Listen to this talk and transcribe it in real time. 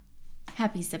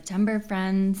Happy September,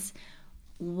 friends.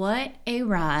 What a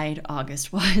ride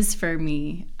August was for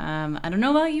me. I don't know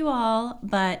about you all,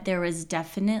 but there was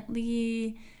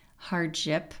definitely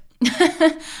hardship.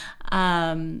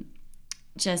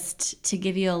 Just to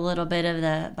give you a little bit of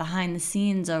the behind the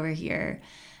scenes over here,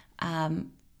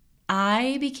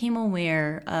 I became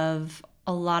aware of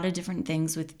a lot of different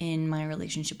things within my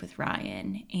relationship with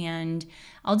Ryan. And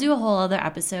I'll do a whole other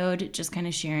episode just kind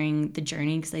of sharing the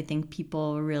journey because I think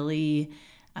people really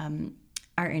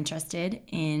are interested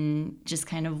in just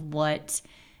kind of what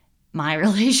my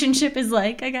relationship is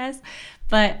like, I guess.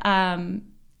 But,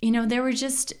 there were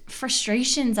just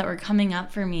frustrations that were coming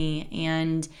up for me,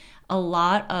 and a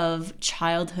lot of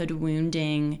childhood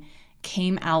wounding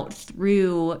came out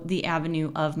through the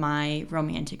avenue of my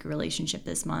romantic relationship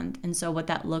this month. And so what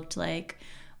that looked like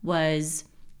was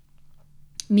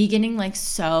me getting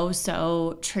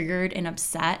so triggered and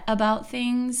upset about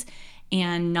things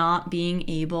and not being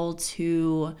able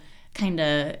to kind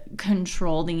of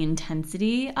control the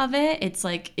intensity of it. It's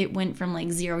like it went from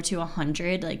 0 to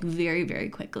 100 very, very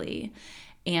quickly,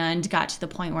 and got to the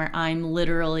point where I'm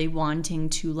literally wanting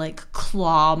to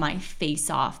claw my face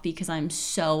off because I'm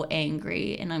so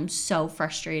angry and I'm so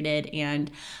frustrated and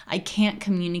I can't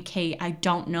communicate. I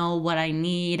don't know what I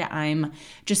need. I'm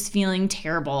just feeling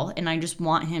terrible and I just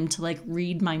want him to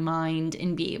read my mind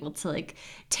and be able to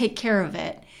take care of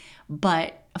it.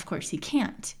 But of course he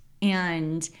can't.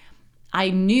 And I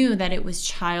knew that it was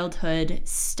childhood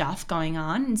stuff going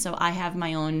on. And so I have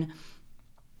my own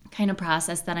kind of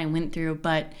process that I went through,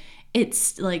 but it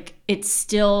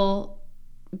still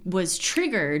was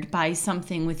triggered by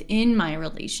something within my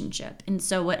relationship. And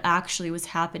so what actually was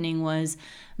happening was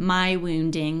my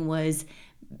wounding was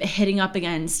hitting up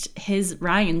against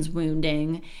Ryan's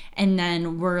wounding, and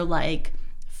then we're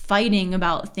fighting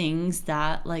about things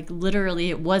that literally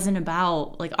it wasn't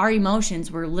about. Our emotions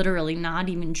were literally not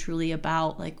even truly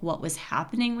about what was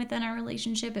happening within our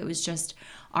relationship. It was just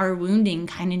our wounding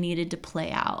kind of needed to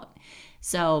play out.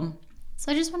 So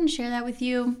I just want to share that with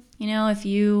you. If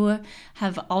you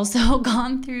have also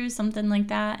gone through something like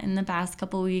that in the past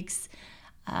couple weeks,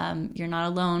 you're not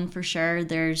alone for sure.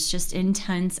 There's just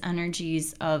intense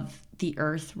energies of the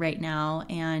earth right now,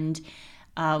 and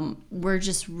we're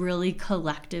just really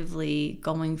collectively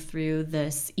going through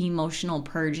this emotional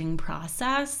purging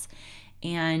process.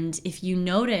 And if you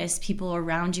notice people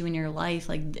around you in your life,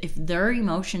 if their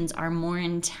emotions are more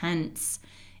intense,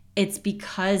 it's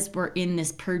because we're in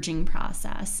this purging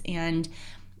process. And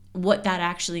what that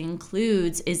actually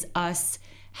includes is us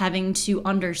having to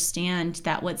understand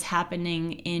that what's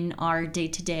happening in our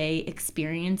day-to-day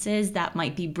experiences that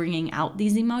might be bringing out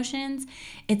these emotions,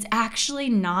 it's actually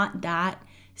not that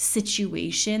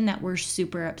situation that we're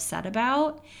super upset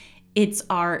about. It's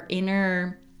our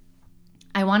inner,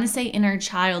 I want to say inner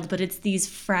child, but it's these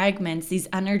fragments, these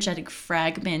energetic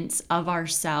fragments of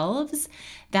ourselves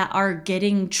that are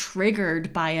getting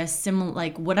triggered by a similar,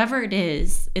 whatever it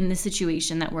is in the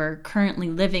situation that we're currently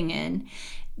living in.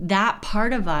 That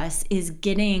part of us is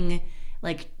getting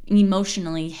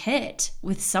emotionally hit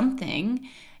with something,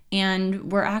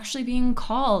 and we're actually being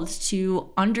called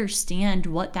to understand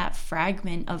what that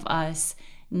fragment of us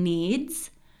needs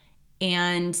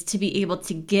and to be able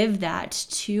to give that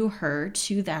to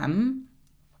them,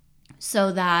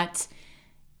 so that,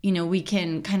 we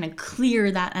can kind of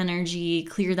clear that energy,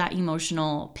 clear that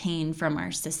emotional pain from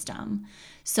our system.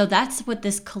 So that's what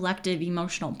this collective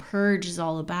emotional purge is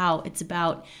all about. It's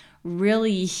about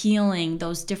really healing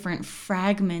those different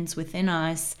fragments within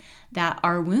us that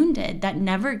are wounded, that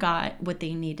never got what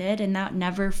they needed, and that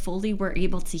never fully were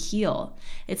able to heal.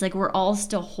 It's we're all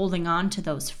still holding on to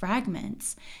those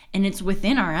fragments, and it's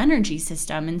within our energy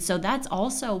system. And so that's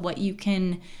also what you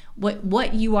can,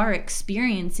 what you are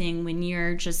experiencing when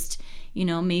you're just,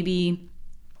 maybe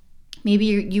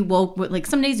you woke,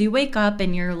 some days you wake up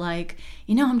and you're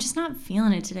I'm just not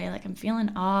feeling it today. I'm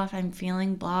feeling off, I'm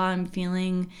feeling blah, I'm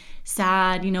feeling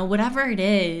sad, whatever it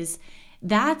is.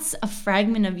 That's a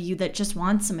fragment of you that just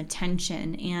wants some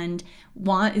attention and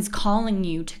is calling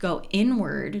you to go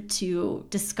inward to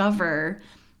discover,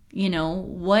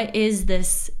 what is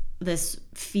this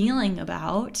feeling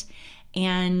about,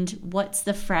 and what's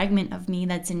the fragment of me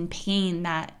that's in pain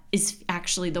that is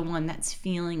actually the one that's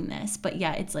feeling this. But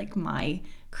yeah, it's my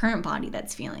current body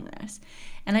that's feeling this.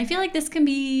 And I feel like this can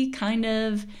be kind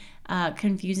of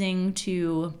confusing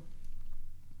to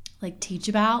teach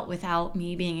about without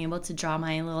me being able to draw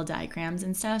my little diagrams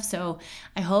and stuff. So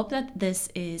I hope that this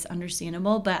is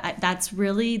understandable, but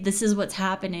this is what's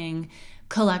happening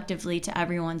collectively to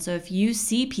everyone. So if you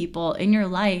see people in your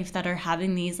life that are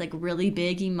having these really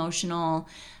big emotional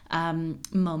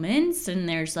moments and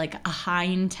there's like a high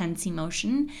intense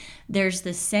emotion, there's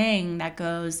this saying that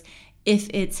goes, if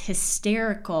it's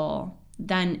hysterical,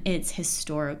 then it's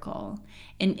historical.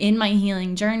 And in my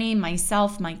healing journey,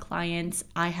 myself, my clients,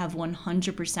 I have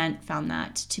 100% found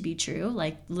that to be true,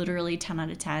 like literally 10 out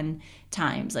of 10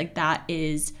 times. Like that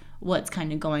is what's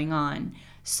kind of going on.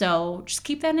 So just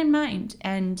keep that in mind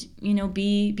and,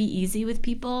 be easy with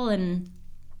people. And,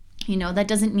 that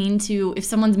doesn't mean to, if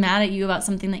someone's mad at you about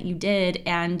something that you did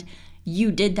and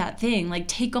you did that thing, like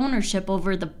take ownership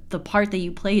over the part that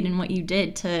you played in what you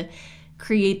did to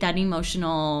create that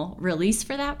emotional release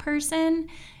for that person.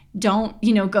 Don't,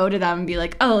 go to them and be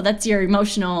like, oh, that's your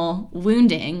emotional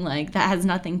wounding. Like that has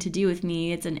nothing to do with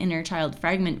me. It's an inner child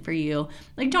fragment for you.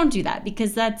 Like, don't do that,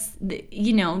 because that's,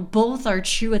 both are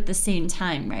true at the same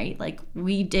time, right? Like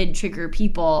we did trigger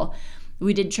people,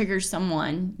 we did trigger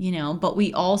someone, but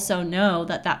we also know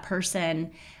that that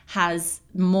person has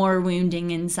more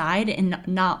wounding inside, and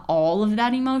not all of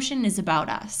that emotion is about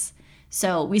us.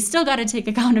 So we still got to take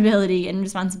accountability and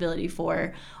responsibility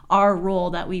for our role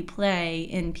that we play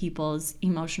in people's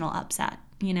emotional upset,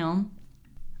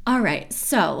 All right,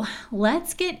 so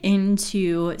let's get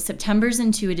into September's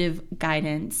intuitive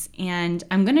guidance. And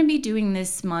I'm going to be doing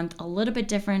this month a little bit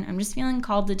different. I'm just feeling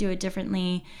called to do it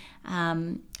differently.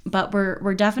 But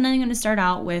we're definitely going to start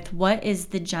out with what is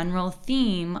the general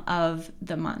theme of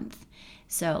the month.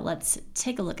 So let's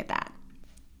take a look at that.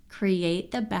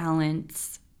 Create the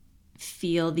balance,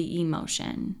 feel the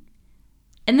emotion.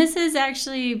 And this is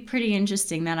actually pretty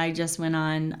interesting that I just went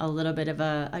on a little bit of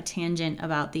a tangent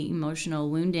about the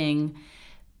emotional wounding,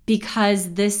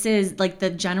 because this is like the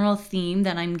general theme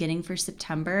that I'm getting for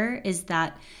September is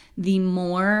that the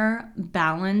more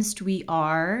balanced we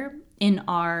are in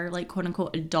our like quote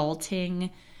unquote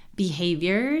adulting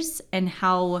behaviors and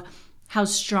how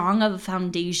strong of a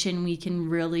foundation we can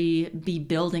really be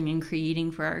building and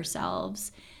creating for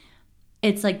ourselves.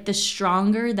 It's like the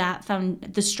stronger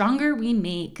we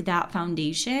make that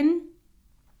foundation,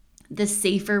 the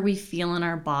safer we feel in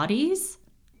our bodies,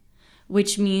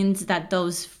 which means that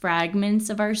those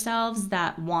fragments of ourselves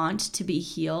that want to be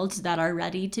healed, that are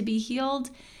ready to be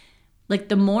healed, like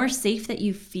the more safe that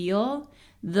you feel,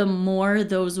 the more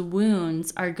those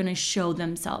wounds are going to show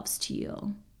themselves to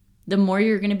you. The more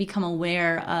you're going to become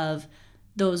aware of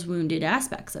those wounded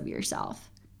aspects of yourself,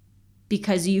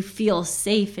 because you feel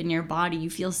safe in your body. You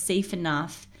feel safe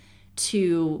enough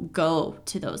to go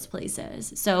to those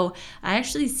places. So I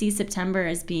actually see September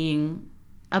as being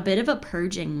a bit of a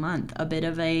purging month, a bit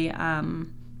of a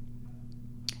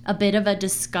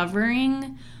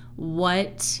discovering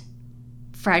what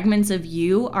fragments of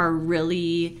you are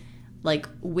really like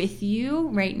with you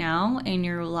right now in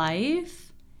your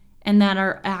life, and that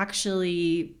are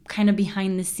actually kind of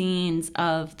behind the scenes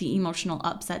of the emotional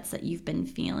upsets that you've been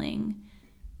feeling.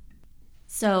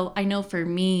 So I know for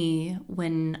me,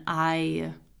 when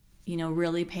I,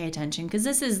 really pay attention, because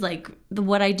this is like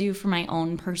what I do for my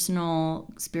own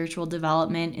personal spiritual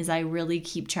development, is I really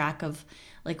keep track of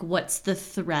like what's the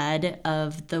thread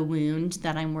of the wound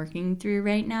that I'm working through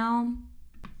right now.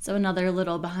 So another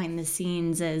little behind the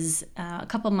scenes is a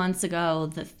couple months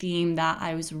ago, the theme that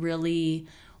I was really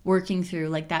working through,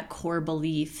 like that core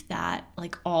belief that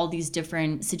like all these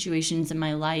different situations in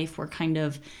my life were kind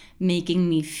of making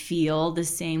me feel the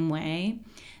same way.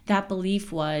 That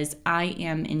belief was, I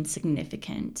am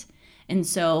insignificant. And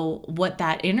so what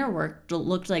that inner work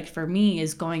looked like for me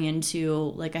is going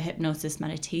into like a hypnosis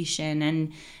meditation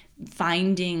and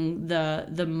finding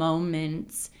the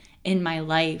moments in my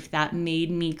life that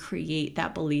made me create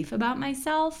that belief about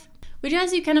myself, which,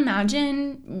 as you can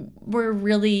imagine, were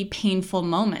really painful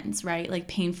moments, right? Like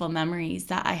painful memories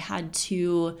that I had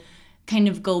to kind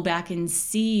of go back and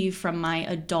see from my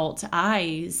adult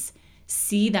eyes,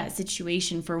 see that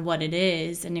situation for what it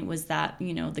is. And it was that, the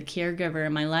caregiver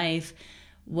in my life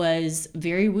was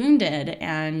very wounded,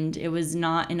 and it was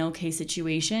not an okay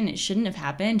situation. It shouldn't have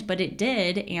happened, but it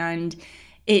did. And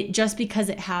it just because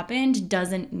it happened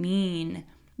doesn't mean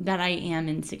that I am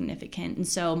insignificant. And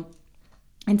so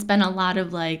it's been a lot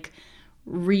of like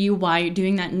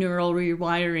doing that neural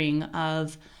rewiring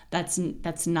of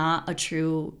that's not a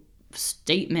true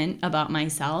statement about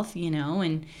myself,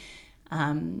 and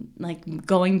like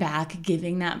going back,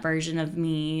 giving that version of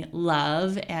me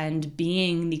love and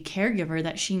being the caregiver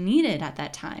that she needed at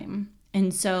that time.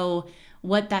 And so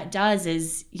what that does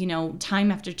is,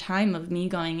 time after time of me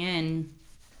going in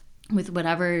with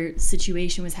whatever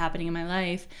situation was happening in my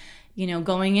life,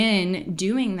 going in,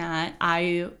 doing that,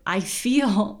 I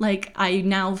feel like I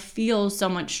now feel so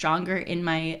much stronger in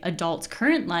my adult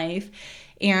current life.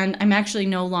 And I'm actually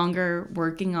no longer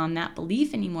working on that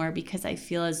belief anymore because I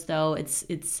feel as though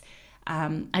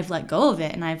I've let go of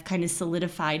it, and I've kind of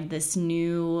solidified this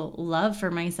new love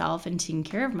for myself and taking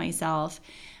care of myself.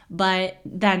 But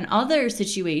then other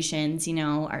situations,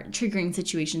 are triggering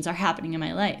situations are happening in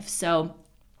my life. So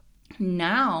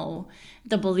now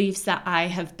the beliefs that I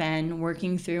have been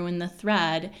working through in the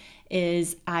thread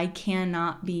is I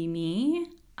cannot be me.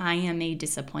 I am a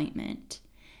disappointment.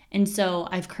 And so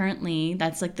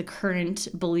that's like the current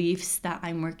beliefs that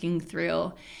I'm working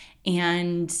through.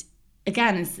 And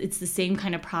again, it's the same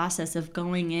kind of process of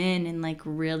going in and like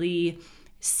really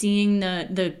seeing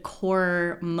the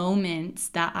core moments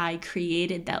that I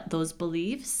created, those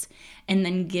beliefs, and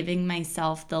then giving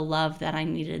myself the love that I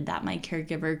needed that my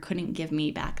caregiver couldn't give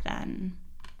me back then.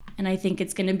 And I think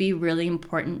it's going to be really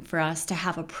important for us to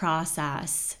have a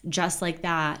process just like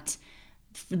that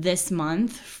this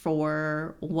month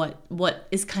for what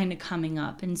is kind of coming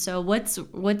up. And so what's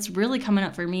really coming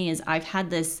up for me is I've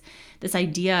had this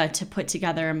idea to put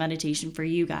together a meditation for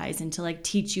you guys and to like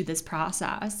teach you this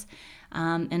process.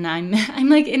 And I'm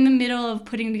like in the middle of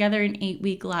putting together an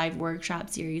 8-week live workshop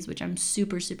series, which I'm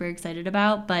super, super excited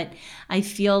about. But I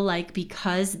feel like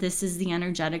because this is the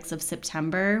energetics of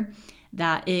September,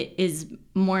 that it is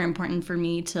more important for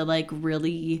me to like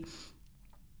really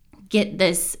get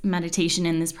this meditation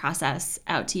and this process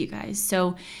out to you guys.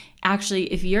 So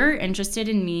actually, if you're interested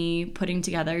in me putting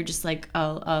together just like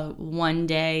a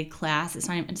 1-day class, it's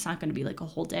not going to be like a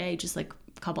whole day, just like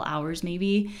couple hours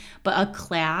maybe, but a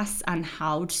class on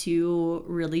how to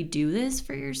really do this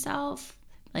for yourself.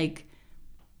 Like,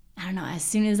 I don't know, as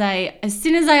soon as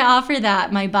I offer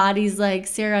that, my body's like,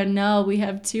 Sarah, no, we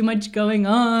have too much going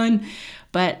on.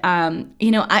 But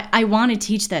I want to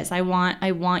teach this. I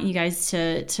want you guys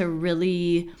to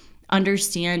really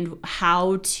understand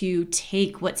how to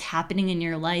take what's happening in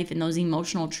your life and those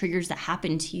emotional triggers that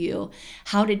happen to you,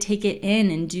 how to take it in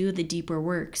and do the deeper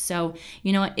work. So,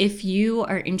 if you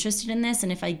are interested in this,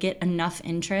 and if I get enough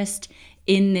interest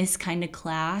in this kind of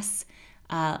class,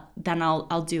 then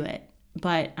I'll do it.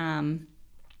 But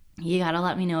you got to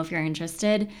let me know if you're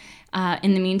interested.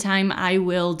 In the meantime, I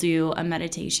will do a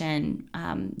meditation,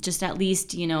 just at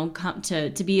least, come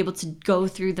to be able to go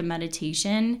through the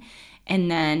meditation. And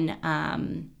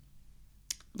then,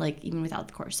 like even without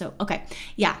the course. So, okay.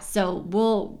 Yeah. So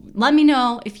let me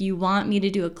know if you want me to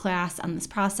do a class on this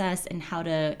process and how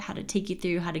to take you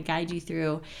through, how to guide you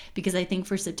through, because I think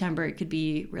for September, it could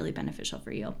be really beneficial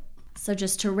for you. So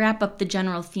just to wrap up the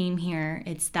general theme here,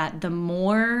 it's that the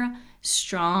more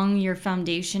strong your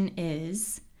foundation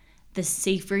is, the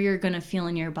safer you're going to feel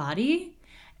in your body.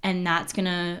 And that's going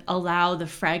to allow the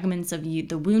fragments of you,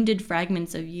 the wounded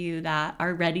fragments of you that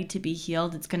are ready to be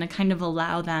healed, it's going to kind of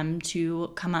allow them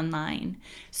to come online.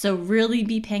 So really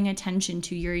be paying attention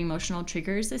to your emotional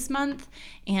triggers this month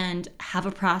and have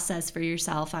a process for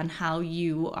yourself on how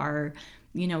you are,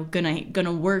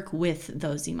 gonna work with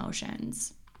those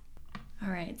emotions.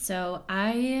 All right, so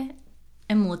I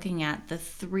am looking at the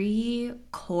 3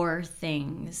 core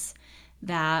things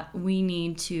that we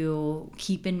need to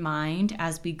keep in mind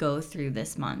as we go through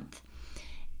this month.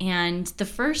 And the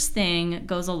first thing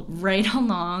goes right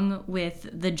along with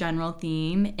the general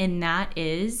theme, and that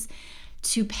is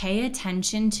to pay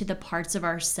attention to the parts of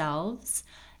ourselves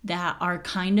that are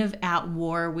kind of at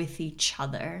war with each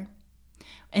other.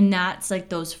 And that's like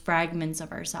those fragments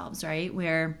of ourselves, right?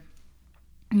 Where,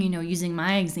 using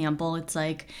my example, it's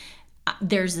like,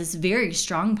 there's this very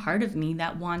strong part of me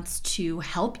that wants to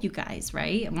help you guys,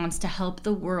 right? It wants to help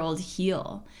the world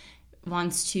heal. It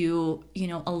wants to,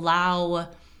 allow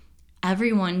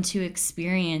everyone to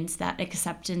experience that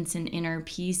acceptance and inner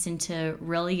peace and to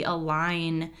really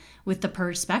align with the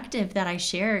perspective that I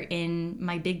share in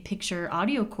my big picture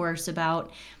audio course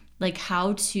about like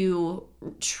how to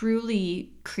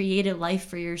truly create a life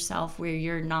for yourself where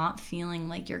you're not feeling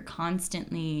like you're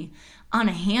constantly on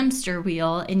a hamster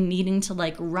wheel and needing to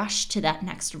like rush to that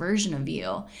next version of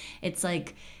you. It's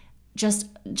like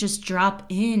just drop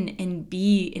in and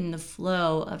be in the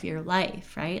flow of your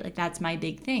life, right? Like that's my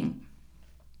big thing.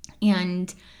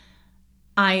 And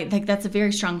I like that's a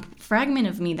very strong fragment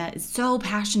of me that is so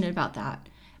passionate about that.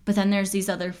 But then there's these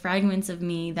other fragments of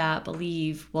me that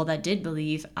did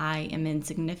believe I am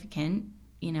insignificant.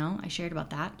 I shared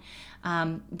about that.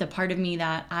 The part of me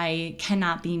that I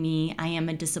cannot be me, I am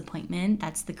a disappointment.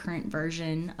 That's the current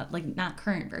version,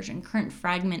 current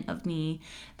fragment of me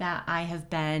that I have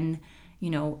been,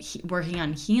 working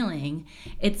on healing.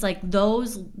 It's like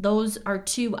those are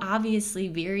 2 obviously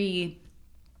very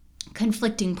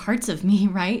conflicting parts of me,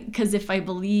 right? Because if I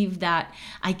believe that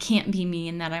I can't be me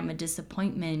and that I'm a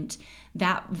disappointment,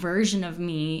 that version of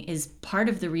me is part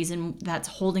of the reason that's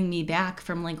holding me back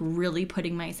from like really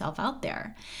putting myself out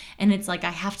there. And it's like I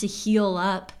have to heal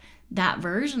up that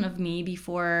version of me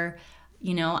before,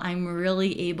 I'm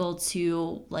really able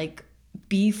to like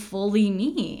be fully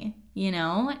me,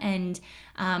 and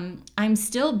I'm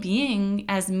still being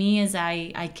as me as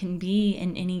I can be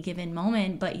in any given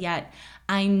moment, but yet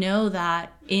I know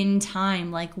that in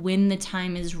time, like when the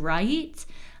time is right,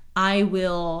 I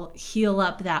will heal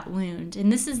up that wound. And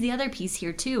this is the other piece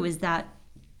here too, is that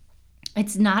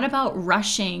it's not about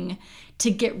rushing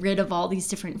to get rid of all these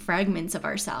different fragments of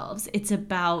ourselves. It's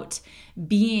about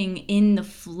being in the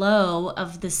flow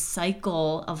of the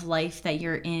cycle of life that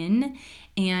you're in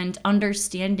and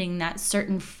understanding that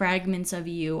certain fragments of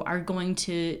you are going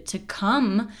to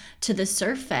come to the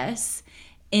surface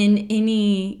in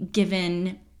any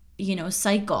given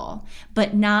cycle,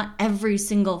 but not every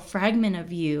single fragment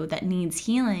of you that needs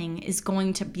healing is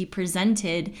going to be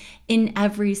presented in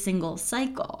every single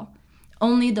cycle.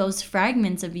 Only those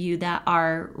fragments of you that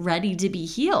are ready to be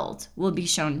healed will be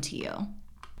shown to you.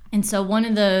 And so one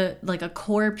of the, like a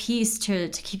core piece to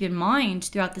keep in mind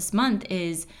throughout this month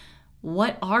is,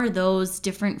 what are those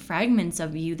different fragments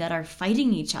of you that are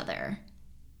fighting each other?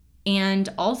 And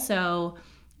also,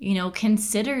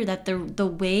 consider that the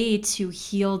way to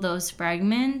heal those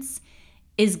fragments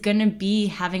is going to be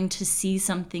having to see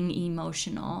something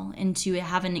emotional and to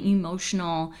have an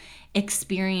emotional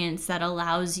experience that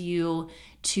allows you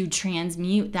to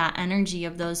transmute that energy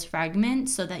of those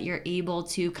fragments so that you're able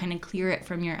to kind of clear it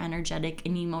from your energetic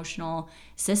and emotional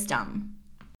system.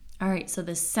 All right, so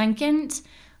the second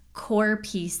core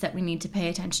piece that we need to pay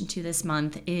attention to this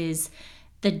month is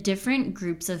the different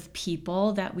groups of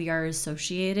people that we are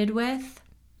associated with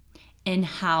and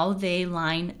how they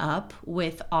line up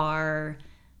with our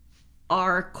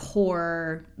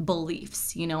core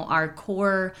beliefs, our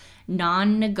core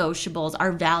non-negotiables,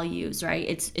 our values,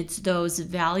 right? It's those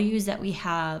values that we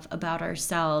have about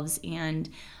ourselves, and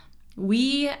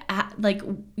we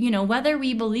whether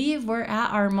we believe we're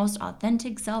at our most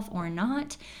authentic self or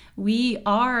not, we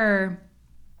are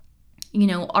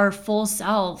our full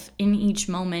self in each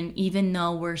moment, even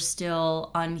though we're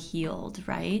still unhealed,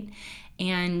 right?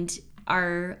 And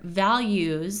our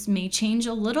values may change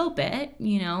a little bit,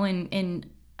 and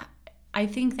I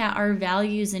think that our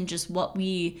values and just what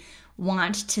we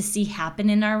want to see happen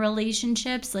in our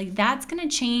relationships, like that's going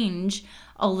to change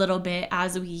a little bit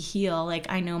as we heal. Like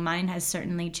I know mine has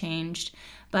certainly changed,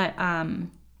 but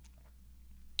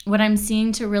what I'm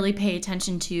seeing to really pay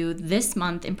attention to this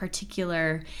month in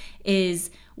particular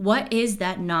is, what is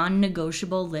that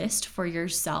non-negotiable list for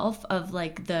yourself of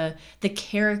like the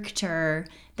character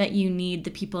that you need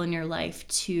the people in your life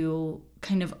to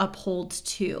kind of uphold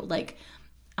to. Like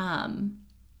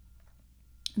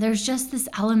there's just this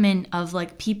element of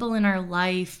like people in our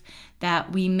life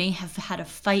that we may have had a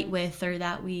fight with, or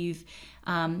that we've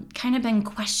kind of been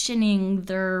questioning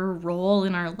their role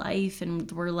in our life,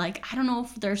 and we're like, I don't know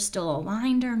if they're still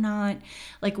aligned or not.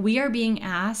 Like we are being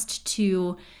asked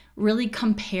to really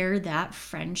compare that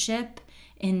friendship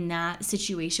in that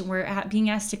situation. We're being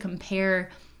asked to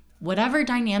compare whatever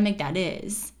dynamic that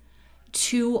is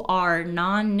to our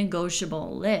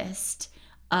non-negotiable list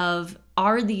of,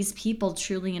 are these people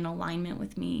truly in alignment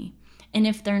with me? And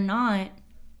if they're not,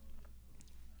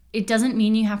 it doesn't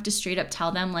mean you have to straight up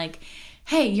tell them like,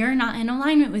 hey, you're not in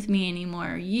alignment with me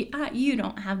anymore. You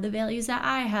don't have the values that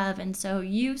I have, and so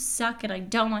you suck and I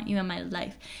don't want you in my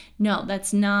life. No,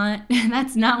 that's not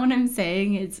what I'm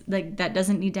saying. It's like that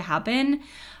doesn't need to happen,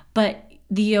 but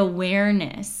the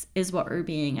awareness is what we're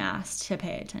being asked to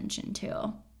pay attention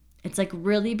to. It's like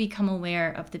really become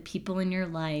aware of the people in your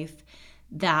life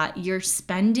that you're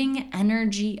spending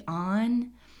energy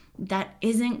on that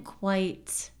isn't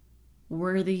quite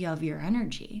worthy of your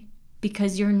energy,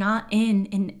 because you're not in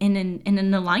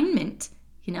an alignment.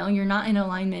 You're not in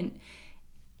alignment.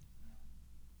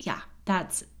 Yeah,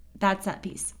 that's that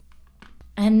piece.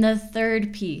 And the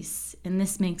third piece, and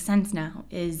this makes sense now,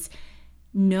 is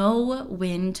know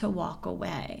when to walk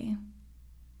away.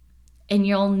 And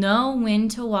you'll know when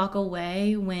to walk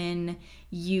away when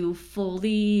you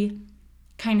fully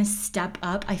kind of step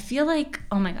up. I feel like,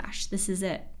 oh my gosh, this is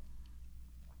it.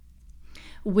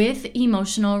 With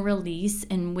emotional release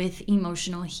and with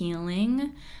emotional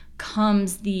healing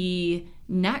comes the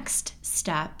next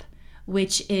step,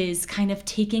 which is kind of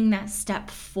taking that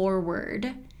step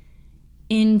forward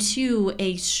into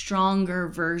a stronger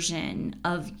version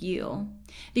of you.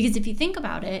 Because if you think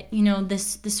about it,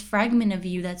 this fragment of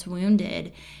you that's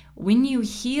wounded, when you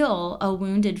heal a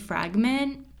wounded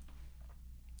fragment,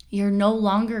 you're no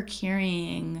longer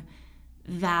carrying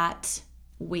that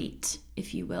weight,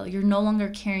 if you will. You're no longer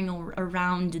carrying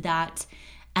around that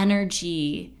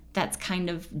energy that's kind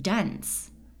of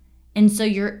dense. And so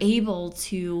you're able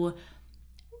to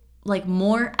like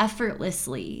more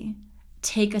effortlessly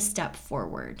take a step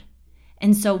forward.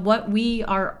 And so what we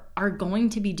are going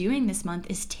to be doing this month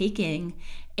is taking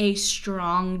a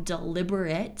strong,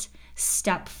 deliberate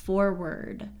step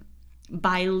forward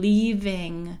by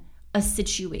leaving a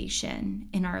situation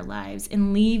in our lives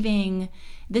and leaving,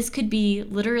 this could be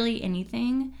literally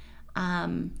anything.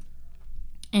 And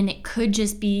it could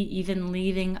just be even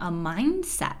leaving a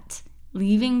mindset,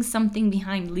 leaving something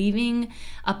behind, leaving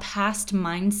a past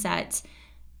mindset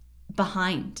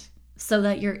behind so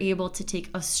that you're able to take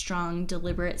a strong,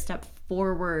 deliberate step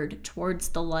forward towards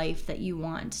the life that you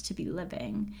want to be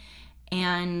living.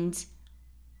 And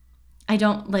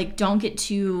don't get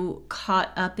too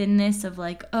caught up in this of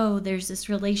like, oh, there's this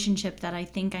relationship that I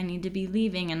think I need to be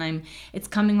leaving and it's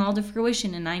coming all to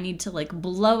fruition and I need to like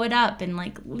blow it up and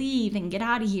like leave and get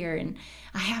out of here. And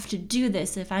I have to do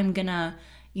this if I'm gonna,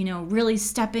 really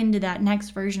step into that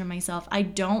next version of myself. I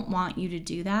don't want you to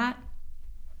do that.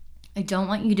 I don't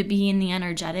want you to be in the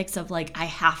energetics of like, I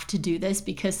have to do this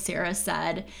because Sarah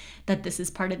said that this is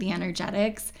part of the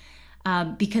energetics.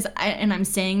 I'm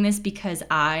saying this because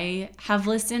I have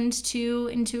listened to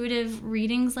intuitive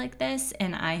readings like this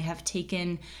and I have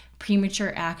taken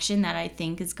premature action that I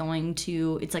think is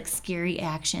it's like scary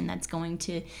action that's going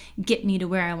to get me to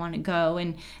where I want to go.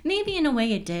 And maybe in a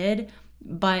way it did,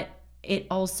 but it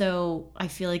also, I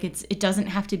feel like it doesn't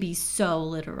have to be so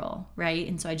literal, right?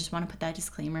 And so I just want to put that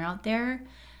disclaimer out there.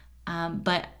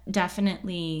 But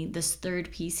definitely this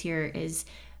third piece here is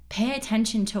pay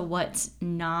attention to what's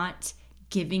not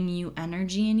giving you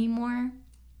energy anymore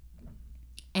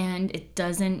and it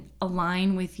doesn't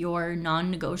align with your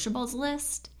non-negotiables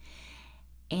list.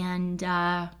 And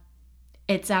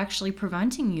it's actually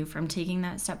preventing you from taking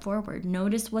that step forward.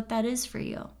 Notice what that is for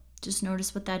you. Just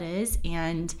notice what that is.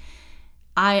 And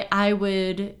I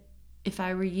would, if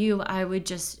I were you, I would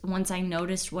just, once I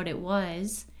noticed what it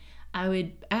was, I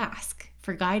would ask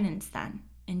for guidance then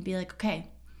and be like, okay,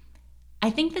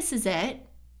 I think this is it.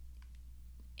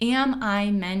 Am I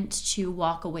meant to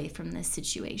walk away from this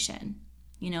situation?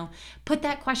 Put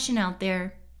that question out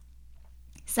there.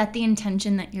 Set the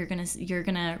intention that you're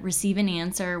gonna receive an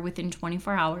answer within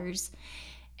 24 hours,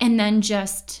 and then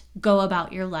just go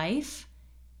about your life.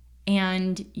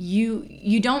 And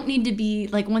you don't need to be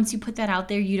like, once you put that out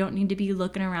there, you don't need to be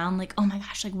looking around like, oh my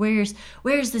gosh, like where's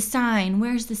the sign?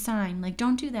 Where's the sign? Like,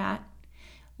 don't do that.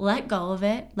 Let go of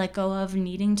it. Let go of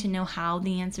needing to know how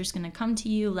the answer is going to come to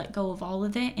you. Let go of all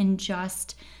of it and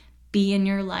just be in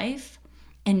your life.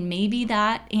 And maybe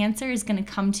that answer is going to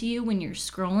come to you when you're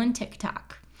scrolling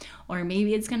TikTok. Or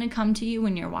maybe it's going to come to you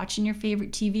when you're watching your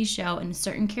favorite TV show and a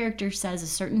certain character says a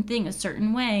certain thing a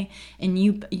certain way and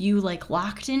you like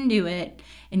locked into it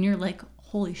and you're like,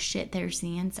 holy shit, there's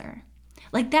the answer.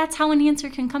 Like that's how an answer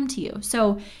can come to you.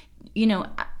 So,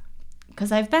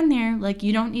 because I've been there, like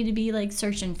you don't need to be like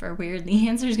searching for where the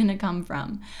answer is going to come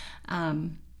from.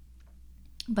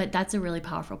 But that's a really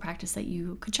powerful practice that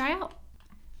you could try out.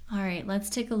 All right, let's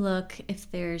take a look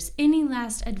if there's any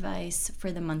last advice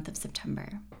for the month of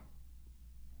September.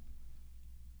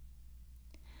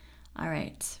 All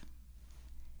right.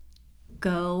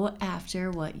 Go after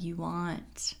what you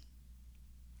want.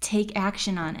 Take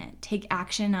action on it. Take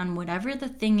action on whatever the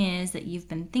thing is that you've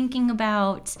been thinking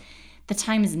about. The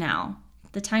time is now.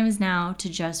 The time is now to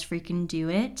just freaking do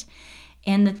it.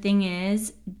 And the thing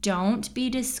is, don't be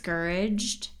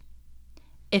discouraged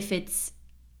if it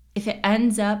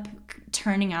ends up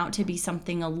turning out to be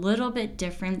something a little bit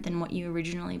different than what you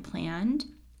originally planned.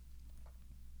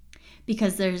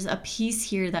 Because there's a piece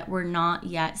here that we're not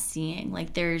yet seeing.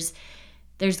 Like there's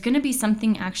going to be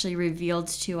something actually revealed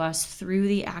to us through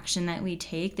the action that we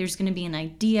take. There's going to be an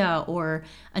idea or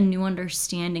a new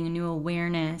understanding, a new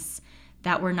awareness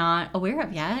that we're not aware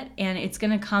of yet. And it's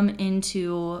going to come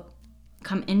into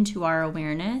our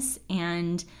awareness,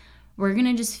 and we're going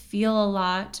to just feel a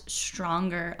lot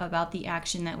stronger about the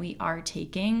action that we are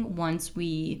taking once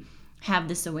we have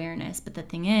this awareness. But the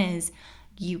thing is,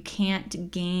 you can't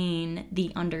gain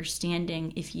the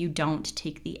understanding if you don't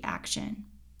take the action.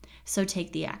 So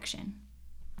take the action.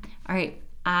 All right.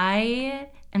 I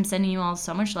am sending you all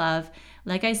so much love.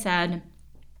 Like I said,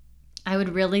 I would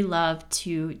really love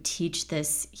to teach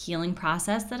this healing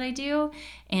process that I do.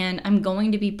 And I'm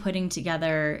going to be putting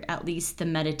together at least the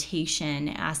meditation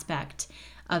aspect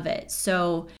of it.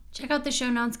 So check out the show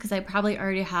notes because I probably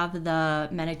already have the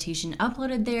meditation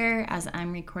uploaded there as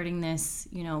I'm recording this,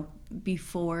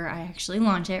 before I actually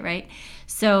launch it, right?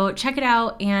 So check it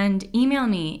out and email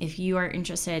me if you are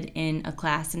interested in a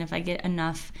class. And if I get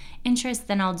enough interest,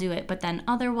 then I'll do it. But then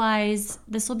otherwise,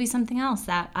 this will be something else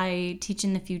that I teach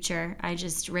in the future.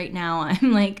 Right now,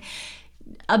 I'm like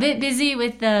a bit busy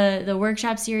with the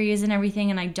workshop series and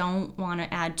everything, and I don't want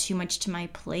to add too much to my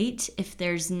plate if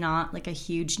there's not like a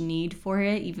huge need for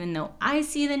it, even though I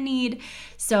see the need.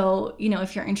 So,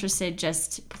 if you're interested,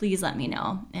 just please let me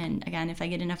know. And again, if I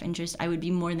get enough interest, I would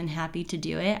be more than happy to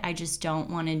do it. I just don't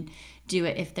want to do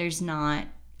it if there's not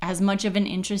as much of an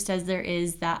interest as there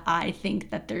is that I think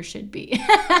that there should be.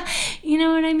 You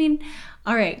know what I mean?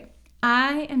 All right.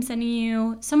 I am sending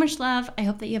you so much love. I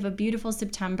hope that you have a beautiful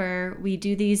September. We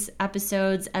do these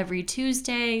episodes every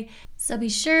Tuesday, so be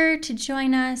sure to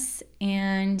join us.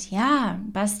 And yeah,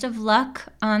 best of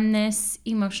luck on this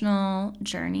emotional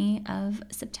journey of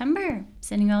September.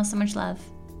 Sending you all so much love.